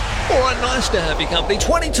All right, nice to have your company.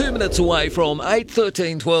 22 minutes away from 8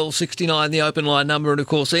 13 12 69, the open line number, and of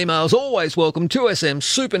course emails always welcome to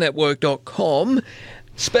smsupernetwork.com.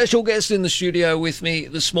 Special guest in the studio with me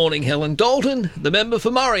this morning, Helen Dalton, the member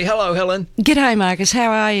for Murray. Hello, Helen. G'day, Marcus.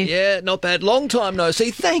 How are you? Yeah, not bad. Long time no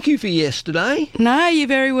see. Thank you for yesterday. No, you're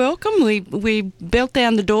very welcome. We built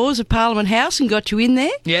down the doors of Parliament House and got you in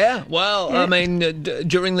there. Yeah, well, I mean,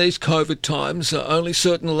 during these COVID times, only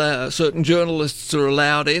certain journalists are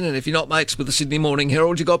allowed in, and if you're not mates with the Sydney Morning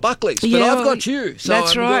Herald, you've got Buckley's. But Yeah, I've got you, so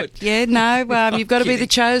that's I'm right. good. Yeah, no, you've got to be the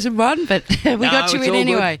chosen one, but we got you it's in all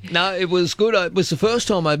anyway. good. No, it was good. It was the first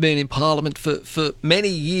time I've been in Parliament for many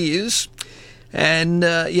years, and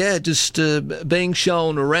just being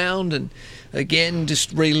shown around and again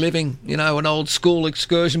just reliving, an old school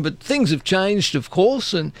excursion. But things have changed, of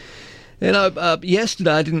course, and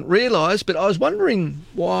yesterday I didn't realise, but I was wondering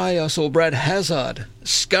why I saw Brad Hazzard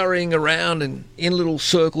scurrying around and in little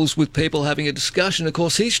circles with people having a discussion. Of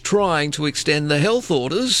course, he's trying to extend the health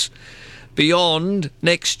orders beyond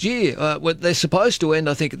next year. They're supposed to end,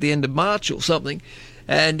 I think, at the end of March or something.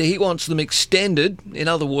 And he wants them extended, in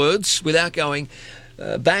other words, without going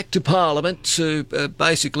back to Parliament to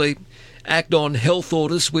basically act on health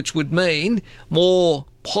orders, which would mean more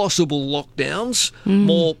possible lockdowns,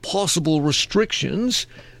 more possible restrictions,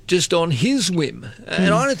 just on his whim.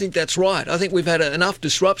 And I don't think that's right. I think we've had enough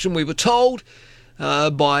disruption. We were told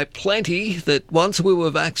by plenty that once we were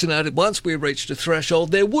vaccinated, once we reached a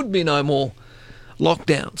threshold, there would be no more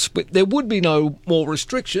lockdowns, but there would be no more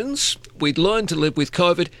restrictions. We'd learn to live with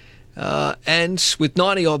COVID, and with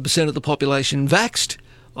 90-odd% of the population vaxxed,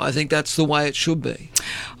 I think that's the way it should be.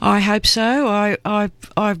 I hope so. I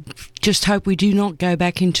just hope we do not go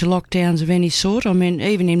back into lockdowns of any sort. I mean,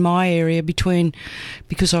 even in my area,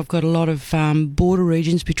 because I've got a lot of border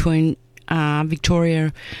regions between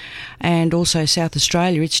Victoria and also South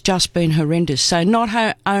Australia, it's just been horrendous. So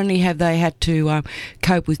not only have they had to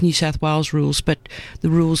cope with New South Wales rules, but the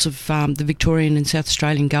rules of the Victorian and South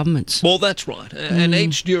Australian governments. Well, that's right. And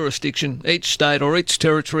each jurisdiction, each state or each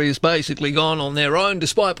territory has basically gone on their own,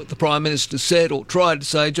 despite what the Prime Minister said or tried to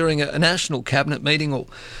say during a national cabinet meeting or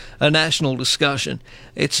a national discussion.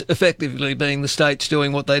 It's effectively being the states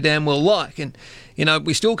doing what they damn well like. And,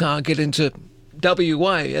 we still can't get into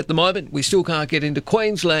WA at the moment. We still can't get into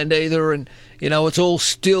Queensland either, and it's all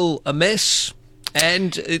still a mess.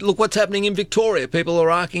 And look what's happening in Victoria. People are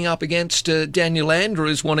arcing up against Daniel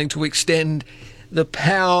Andrews wanting to extend the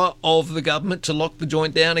power of the government to lock the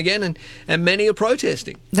joint down again, and many are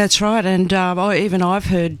protesting. That's right, and I've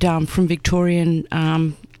heard from Victorian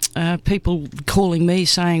people calling me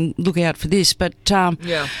saying, look out for this. But,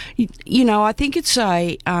 I think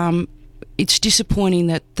it's disappointing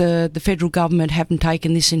that the federal government haven't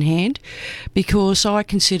taken this in hand, because I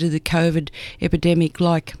consider the COVID epidemic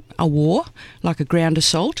like a war, like a ground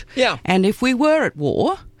assault. Yeah. And if we were at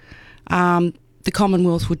war, the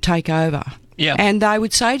Commonwealth would take over. Yeah. And they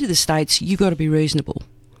would say to the states, you've got to be reasonable.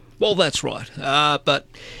 Well, that's right. But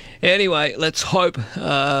anyway, let's hope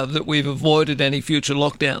that we've avoided any future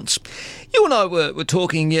lockdowns. You and I were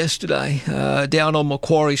talking yesterday down on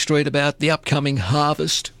Macquarie Street about the upcoming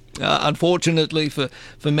harvest. Unfortunately for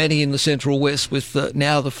many in the Central West, with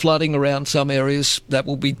now the flooding around some areas, that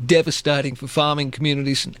will be devastating for farming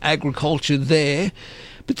communities and agriculture there.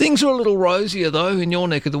 But things are a little rosier, though, in your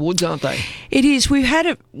neck of the woods, aren't they? It is. We've had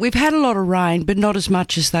a lot of rain, but not as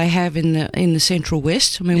much as they have in the Central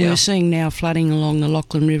West. I mean, we're seeing now flooding along the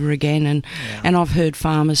Lachlan River again, and I've heard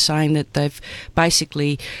farmers saying that they've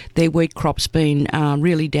basically their wheat crop's been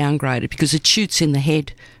really downgraded because it shoots in the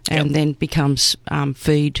head and then becomes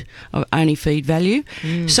only feed value.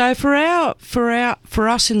 So for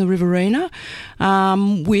us in the Riverina,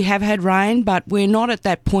 we have had rain, but we're not at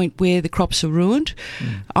that point where the crops are ruined.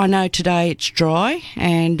 I know today it's dry,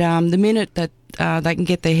 and the minute that they can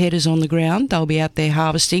get their headers on the ground, they'll be out there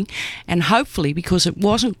harvesting, and hopefully, because it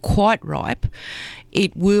wasn't quite ripe,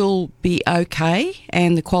 it will be okay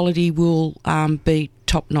and the quality will be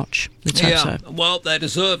top-notch. Let's hope so. Well, they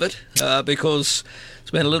deserve it because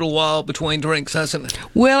it's been a little while between drinks, hasn't it?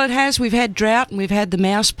 Well, it has. We've had drought and we've had the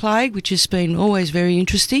mouse plague, which has been always very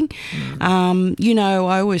interesting. I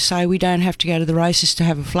always say we don't have to go to the races to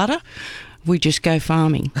have a flutter. We just go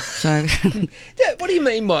farming. So, what do you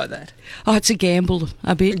mean by that? Oh, it's a gamble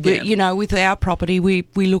a bit. With our property, we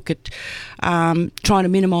look at trying to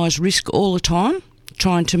minimise risk all the time,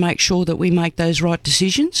 trying to make sure that we make those right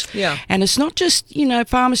decisions. Yeah. And it's not just,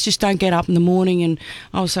 farmers just don't get up in the morning and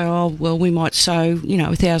I'll say, we might sow,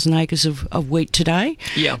 1,000 acres of wheat today.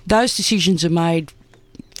 Yeah. Those decisions are made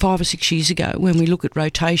 5 or 6 years ago when we look at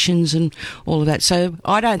rotations and all of that. So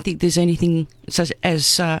I don't think there's anything such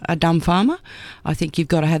as a dumb farmer. I think you've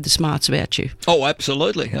got to have the smarts about you. Oh,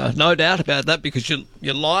 absolutely. No doubt about that, because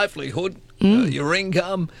your livelihood, your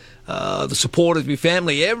income, the support of your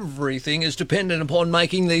family, everything is dependent upon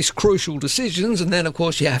making these crucial decisions. And then, of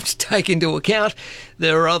course, you have to take into account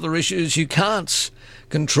there are other issues you can't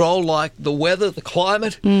control, like the weather, the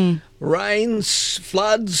climate, rains,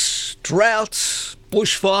 floods, droughts,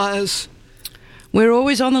 bushfires. We're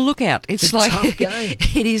always on the lookout. It's like a tough game.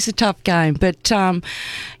 It is a tough game, but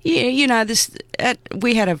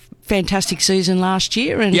we had a fantastic season last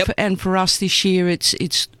year, and for us this year,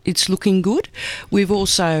 it's looking good. We've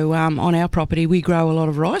also on our property we grow a lot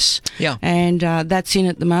of rice, and that's in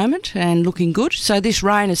at the moment and looking good. So this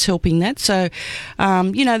rain is helping that. So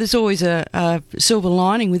there's always a silver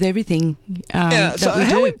lining with everything. So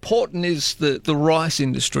how important is the rice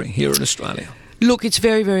industry here in Australia? Look, it's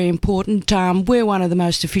very, very important. We're one of the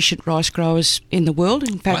most efficient rice growers in the world.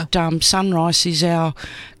 In fact, Sunrice is our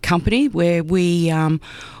company where we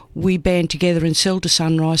band together and sell to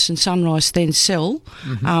Sunrice, and Sunrice then sell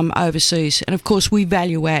overseas. And, of course, we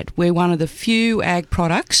value add. We're one of the few ag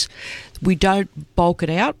products. We don't bulk it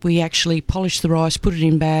out. We actually polish the rice, put it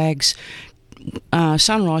in bags.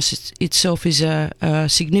 Sunrice itself is a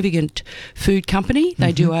significant food company.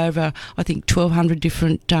 They do over, I think, 1,200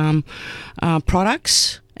 different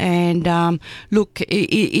products. And look,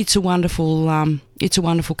 it's a wonderful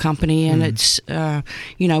company, and it's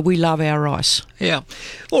we love our rice. Yeah.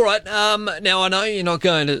 All right. Now I know you're not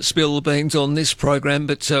going to spill the beans on this program,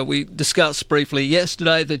 but we discussed briefly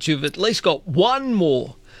yesterday that you've at least got one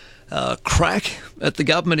more crack at the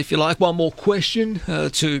government, if you like, one more question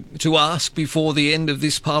to ask before the end of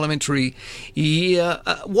this parliamentary year.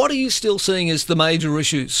 What are you still seeing as the major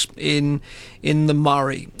issues in the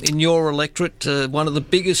Murray, in your electorate? One of the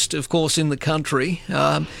biggest, of course, in the country,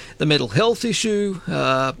 the mental health issue,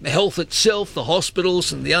 health itself, the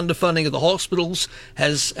hospitals and the underfunding of the hospitals.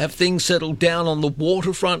 Have things settled down on the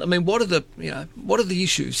waterfront? I mean, what are the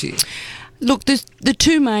issues here? Look, the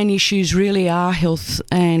two main issues really are health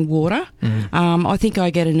and water. I think I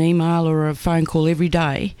get an email or a phone call every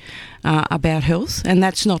day about health, and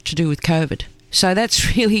that's not to do with COVID. So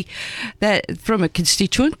that's really, that from a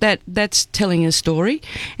constituent, that's telling a story.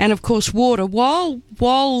 And of course, water, while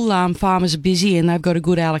farmers are busy and they've got a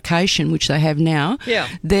good allocation, which they have now,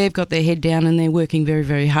 they've got their head down and they're working very,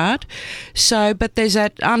 very hard. So, but there's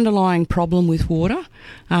that underlying problem with water,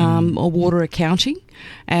 or water accounting.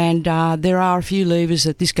 And there are a few levers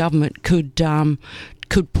that this government could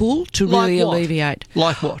pull to really alleviate.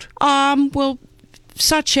 Like what? Well,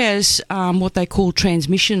 such as what they call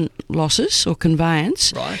transmission losses or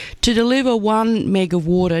conveyance. Right. To deliver 1 meg of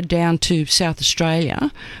water down to South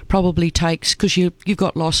Australia probably takes, because you've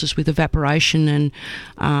got losses with evaporation and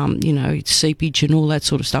seepage and all that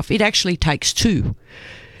sort of stuff. It actually takes 2.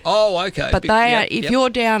 Oh, okay. But if you're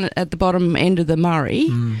down at the bottom end of the Murray,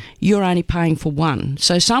 you're only paying for 1.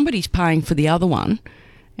 So somebody's paying for the other one,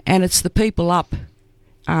 and it's the people up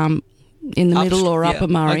in the middle or upper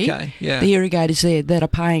Murray, the irrigators there, that are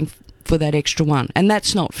paying for that extra 1. And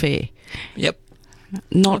that's not fair. Yep.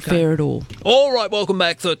 Not fair at all. All right, welcome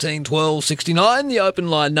back, 13 12 69. The open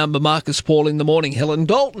line number, Marcus Paul in the morning. Helen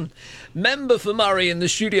Dalton, member for Murray, in the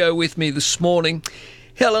studio with me this morning.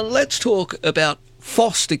 Helen, let's talk about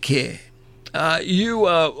foster care. You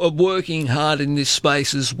are working hard in this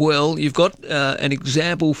space as well. You've got an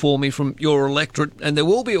example for me from your electorate, and there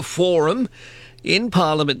will be a forum in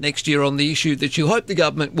Parliament next year on the issue that you hope the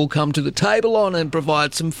government will come to the table on and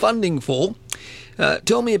provide some funding for.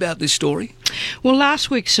 Tell me about this story. Well,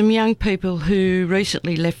 last week some young people who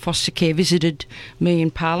recently left foster care visited me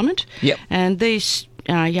in Parliament. Yep. And these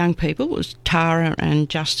young people, it was Tara and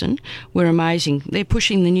Justin, were amazing. They're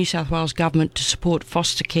pushing the New South Wales government to support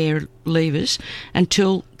foster care leavers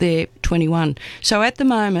until they're 21. So at the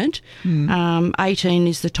moment, 18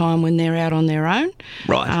 is the time when they're out on their own.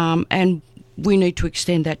 Right. And we need to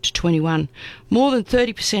extend that to 21. More than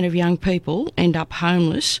 30% of young people end up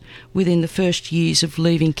homeless within the first years of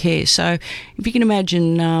leaving care. So if you can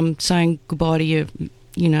imagine saying goodbye to your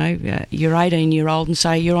 18-year-old and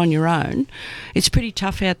say you're on your own, it's pretty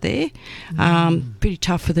tough out there. Pretty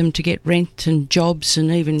tough for them to get rent and jobs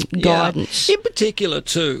and even guidance. In particular,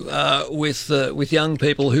 too, with young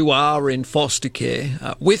people who are in foster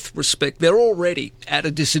care, with respect, they're already at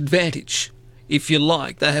a disadvantage, if you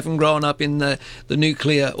like. They haven't grown up in the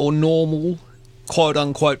nuclear or normal,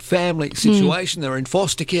 quote-unquote, family situation. They're in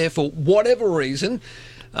foster care for whatever reason,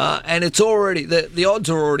 and it's already the odds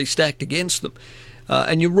are already stacked against them.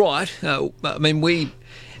 And you're right. I mean,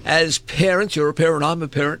 as parents, you're a parent, I'm a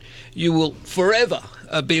parent, you will forever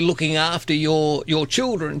be looking after your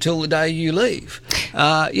children until the day you leave.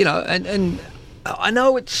 And I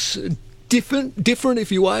know it's different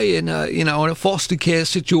if you weigh in a foster care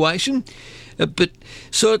situation, but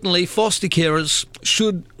certainly foster carers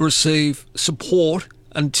should receive support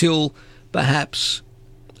until perhaps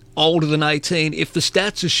older than 18, if the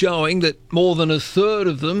stats are showing that more than a third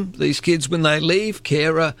of them, these kids, when they leave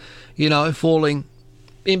care, are, falling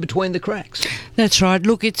in between the cracks. That's right.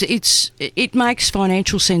 Look, it makes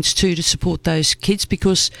financial sense too to support those kids,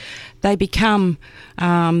 because they become,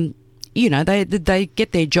 they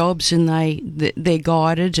get their jobs and they're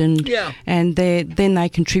guided and then they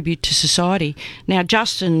contribute to society. Now,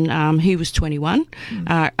 Justin, he was 21,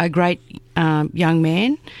 a great young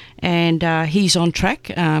man, and he's on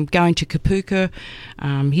track, going to Kapuka.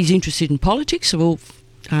 He's interested in politics.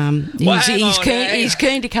 He's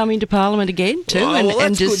keen to come into Parliament again too,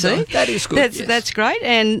 and just see. That is good. That's great.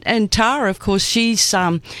 And Tara, of course, she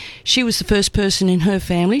was the first person in her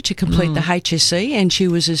family to complete the HSC, and she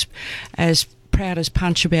was as proud as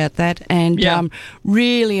punch about that, and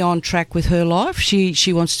really on track with her life.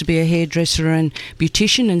 She wants to be a hairdresser and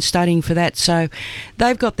beautician and studying for that. So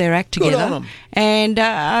they've got their act together. Good on them.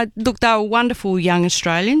 And look, they were wonderful young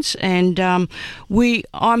Australians, and I'm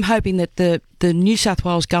hoping that the New South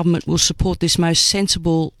Wales government will support this most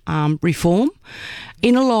sensible reform,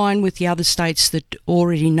 in a line with the other states that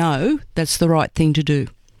already know that's the right thing to do.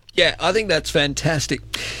 Yeah, I think that's fantastic.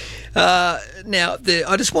 Now,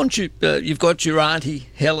 I just want you've got your Auntie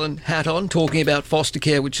Helen hat on, talking about foster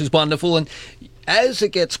care, which is wonderful. And as it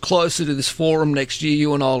gets closer to this forum next year,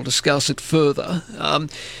 you and I will discuss it further.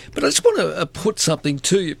 But I just want to put something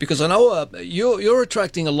to you, because I know you're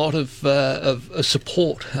attracting a lot of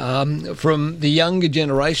support from the younger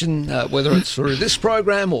generation, whether it's through this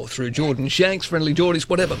program or through Jordan Shanks, Friendly Geordies,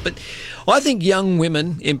 whatever. But I think young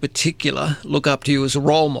women in particular look up to you as a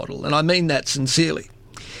role model, and I mean that sincerely.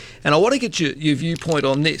 And I want to get your viewpoint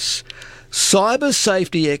on this. Cyber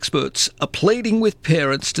safety experts are pleading with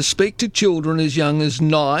parents to speak to children as young as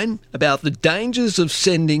 9 about the dangers of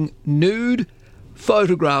sending nude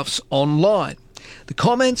photographs online. The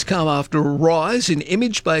comments come after a rise in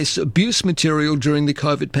image-based abuse material during the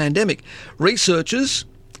COVID pandemic. Researchers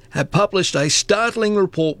have published a startling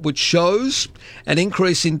report which shows an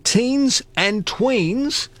increase in teens and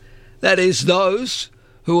tweens, that is, those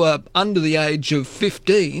who are under the age of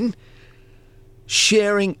 15,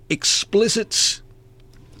 sharing explicit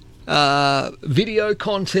video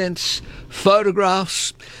contents,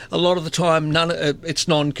 photographs. A lot of the time, it's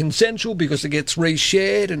non-consensual because it gets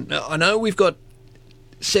reshared. And I know we've got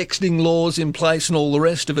sexting laws in place and all the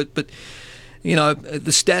rest of it, but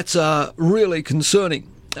the stats are really concerning.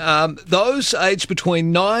 Those aged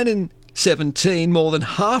between 9 and 17, more than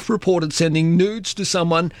half reported sending nudes to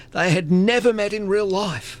someone they had never met in real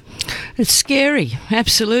life. It's scary,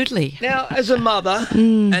 absolutely. Now, as a mother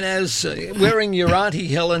and as wearing your Auntie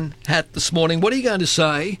Helen hat this morning, what are you going to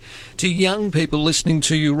say to young people listening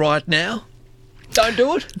to you right now? Don't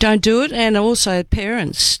do it. Don't do it, and also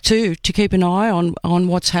parents too, to keep an eye on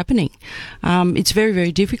what's happening. It's very,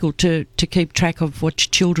 very difficult to keep track of what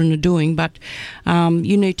your children are doing, but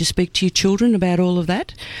you need to speak to your children about all of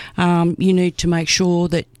that. You need to make sure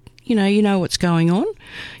that you know what's going on.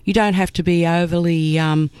 You don't have to be overly,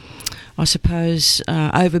 I suppose,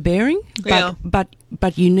 overbearing,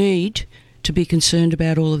 but you need to be concerned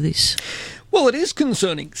about all of this. Well, it is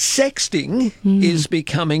concerning. Sexting is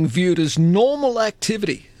becoming viewed as normal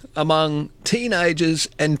activity among teenagers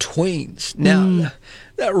and tweens. Now,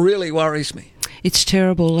 that really worries me. It's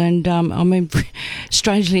terrible, and I mean,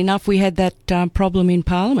 strangely enough, we had that problem in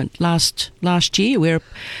Parliament last year, where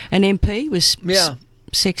an MP was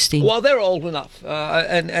sexting. Well, they're old enough,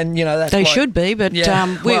 and that's they should be, but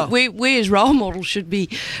we as role models should be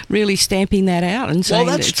really stamping that out and saying.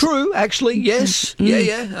 Well, that's trtrue, actually. Yes,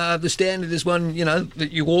 the standard is one that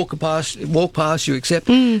you walk past, you accept.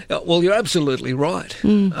 Well, you're absolutely right.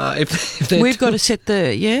 If we've got to set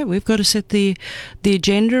the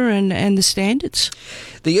agenda and the standards.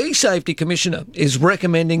 The eSafety Commissioner is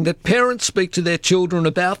recommending that parents speak to their children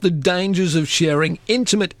about the dangers of sharing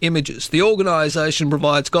intimate images. The organisation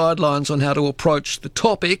provides guidelines on how to approach the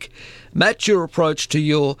topic, match your approach to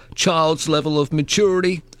your child's level of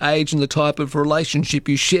maturity, age and the type of relationship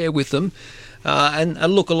you share with them. And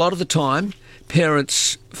look, a lot of the time,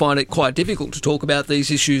 parents find it quite difficult to talk about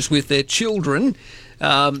these issues with their children. They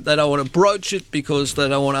don't want to broach it because they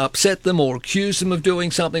don't want to upset them or accuse them of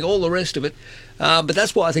doing something, all the rest of it. But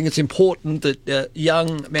that's why I think it's important that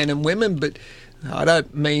young men and women, but I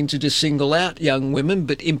don't mean to just single out young women,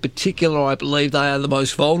 but in particular I believe they are the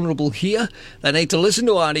most vulnerable here. They need to listen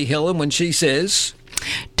to Auntie Helen when she says...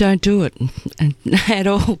 Don't do it at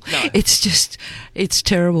all. No. It's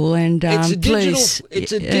terrible. And it's a please,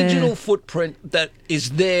 digital footprint that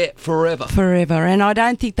is there forever. Forever. And I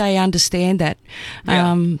don't think they understand that.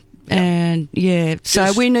 Yeah. And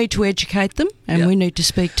so we need to educate them, and we need to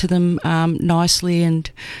speak to them nicely and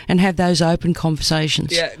have those open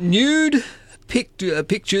conversations. Yeah, nude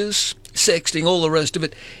pictures, sexting, all the rest of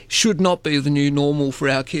it should not be the new normal for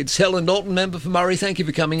our kids. Helen Dalton, member for Murray, thank you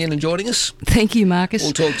for coming in and joining us. Thank you, Marcus.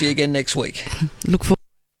 We'll talk to you again next week. Look forward.